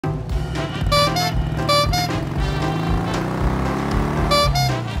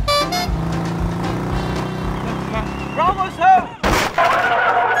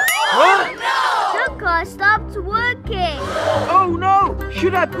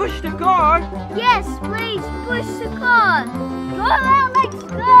Should I push the car? Yes, please push the car. Go on, let's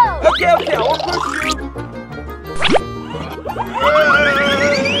go. Okay, I will push you.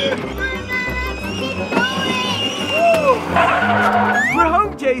 We're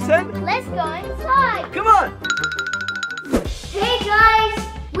home, Jason. Let's go inside. Come on. Hey guys,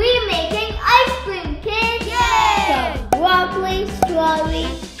 we're making ice cream, kids. Yay! So, broccoli, strawberry,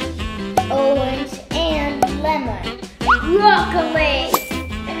 orange, and lemon. Broccoli.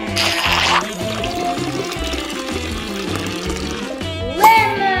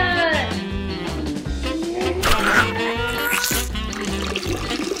 Lemon.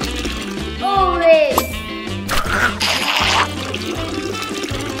 Orange.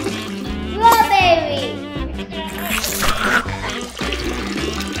 Strawberry.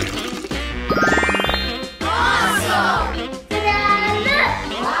 Awesome! Ta-da!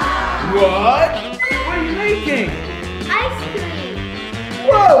 What? What are you making? Ice cream.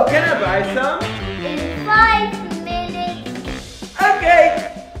 Whoa, can I buy some? In 5 minutes. Okay.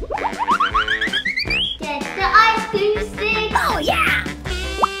 Get the ice cream stick. Oh yeah!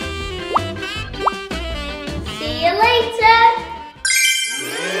 See you later.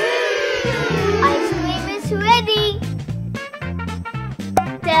 Ice cream is ready.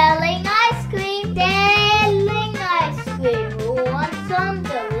 Selling ice cream. Selling ice cream. Who wants some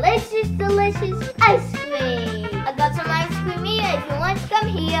delicious, delicious ice cream? I got some ice cream here. If you want, come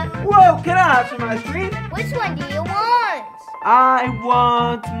here. Whoa, can I have some ice cream? Which one do you want? I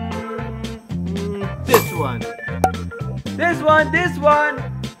want this one. This one, this one,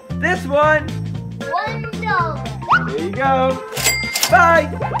 this one. $1. There you go. Bye.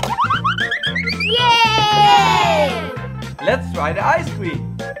 Yay! Let's try the ice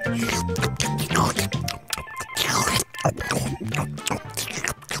cream.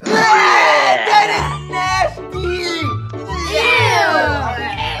 That is nasty. Ew!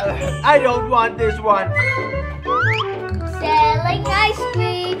 I don't want this one. Selling ice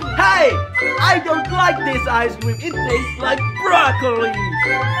cream. Hey, I don't like this ice cream. It tastes like broccoli.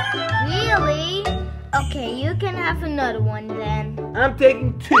 Really? Okay, you can have another one then. I'm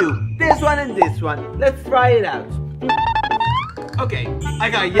taking 2. This one and this one. Let's try it out. Okay, I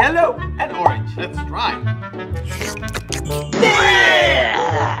got yellow and orange. Let's try.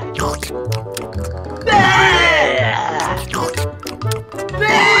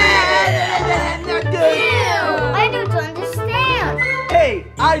 Not good. I don't understand. Hey,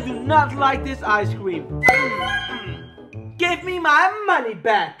 I do not like this ice cream. Give me my money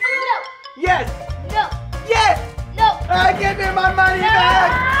back. No, Yes, no, yes. no. Give me my money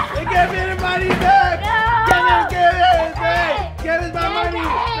back. Give me the money back. Give us my money.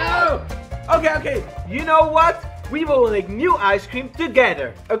 No. Okay. You know what? We will make new ice cream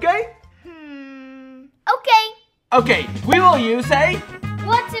together. Okay? Okay. Okay. We will use a.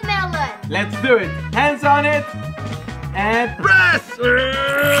 Watermelon. Let's do it. Hands on it. And press.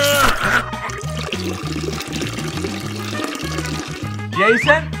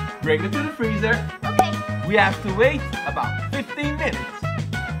 Jason, bring it to the freezer. Okay. We have to wait about 15 minutes.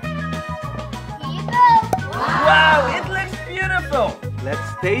 Here you go. Wow, it looks beautiful.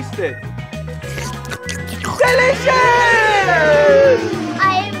 Let's taste it. Delicious!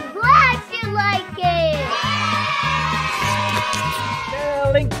 I am glad you like it.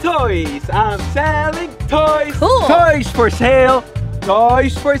 Selling toys. I'm selling toys. Cool. Toys for sale.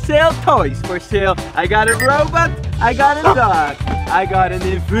 Toys for sale. Toys for sale. I got a robot. I got a dog. I got an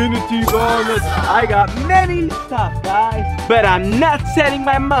infinity bonus. I got many stuff, guys. But I'm not selling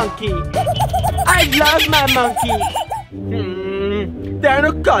my monkey. I love my monkey. There are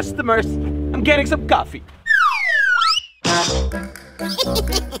no customers. I'm getting some coffee.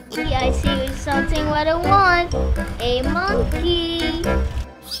 Yeah, I see you something what I want. A monkey.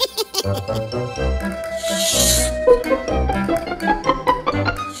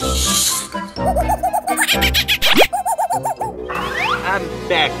 I'm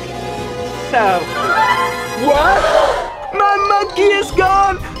back. So, what? My monkey is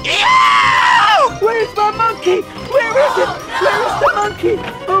gone. Where's my monkey? Where is it? Where is the monkey?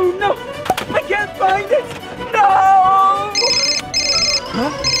 Oh no, I can't find it. No.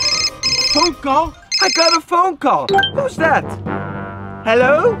 Huh? Phone call? I got a phone call. Who's that?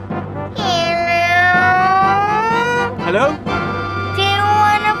 Hello? Hello? Hello? Do you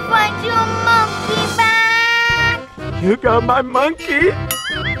want to find your monkey back? You got my monkey?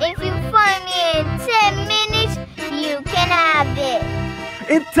 If you find me in 10 minutes, you can have it.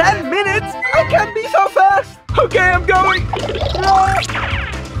 In 10 minutes? I can't be so fast. Okay, I'm going.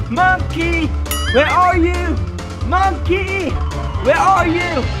 Monkey, where are you? Monkey, where are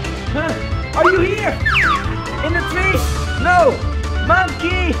you? Huh? Are you here? In the tree? No. Monkey.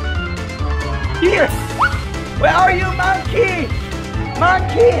 Where are you, monkey?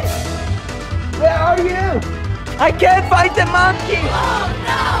 Monkey! Where are you? I can't find the monkey! Oh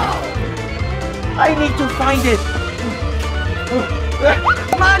no! I need to find it.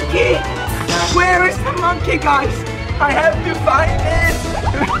 Monkey! Where is the monkey, guys? I have to find it.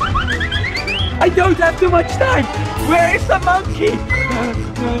 I don't have too much time. Where is the monkey?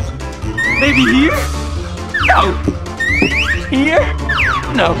 Maybe here? No. Here?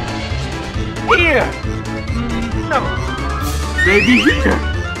 No. Here? No. Maybe here?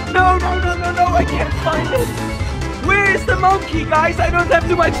 No, no, no, no, no. I can't find it. Where is the monkey, guys? I don't have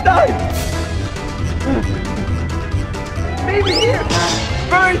too much time. Maybe here.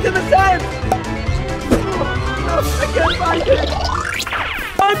 Buried in the sand. No, I can't find it.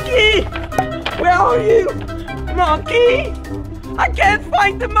 Monkey! Where are you? Monkey! I can't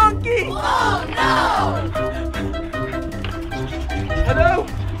find the monkey! Oh no! Hello?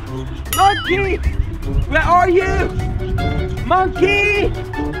 Monkey! Where are you? Monkey!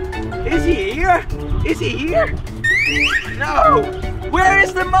 Is he here? Is he here? No! Where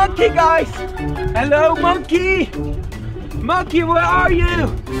is the monkey, guys? Hello, monkey! Monkey, where are you?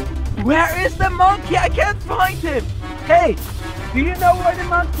 Where is the monkey? I can't find him! Hey! Do you know where the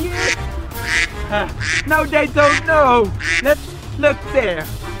monkey is? No, they don't know. Let's look there.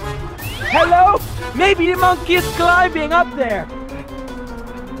 Hello? Maybe the monkey is climbing up there.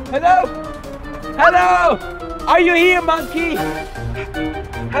 Hello? Hello? Are you here, monkey?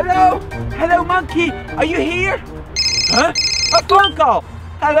 Hello? Hello, monkey? Are you here? Huh? A phone call.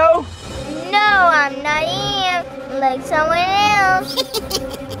 Hello? No, I'm not here. Like someone else.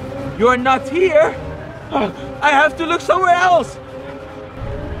 You're not here? I have to look somewhere else.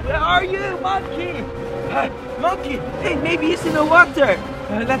 Where are you, monkey? Monkey, hey, maybe he's in the water.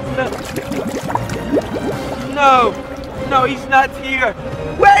 Let's look. No, no, he's not here.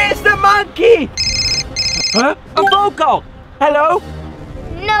 Where is the monkey? Huh? A phone call. Hello?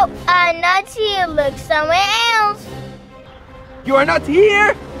 No, I'm not here. Look somewhere else. You are not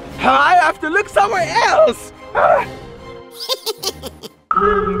here? I have to look somewhere else.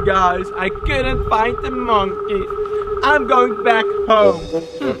 Guys, I couldn't find the monkey. I'm going back home.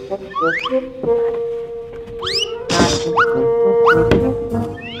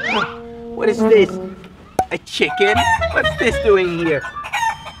 What is this? A chicken? What's this doing here?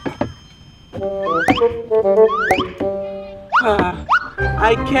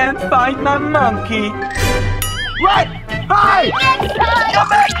 I can't find my monkey. What? Hi! Come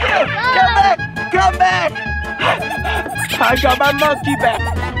back here! Come back! Come back! I got my monkey back,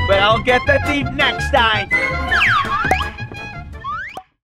 but I'll get the thief next time.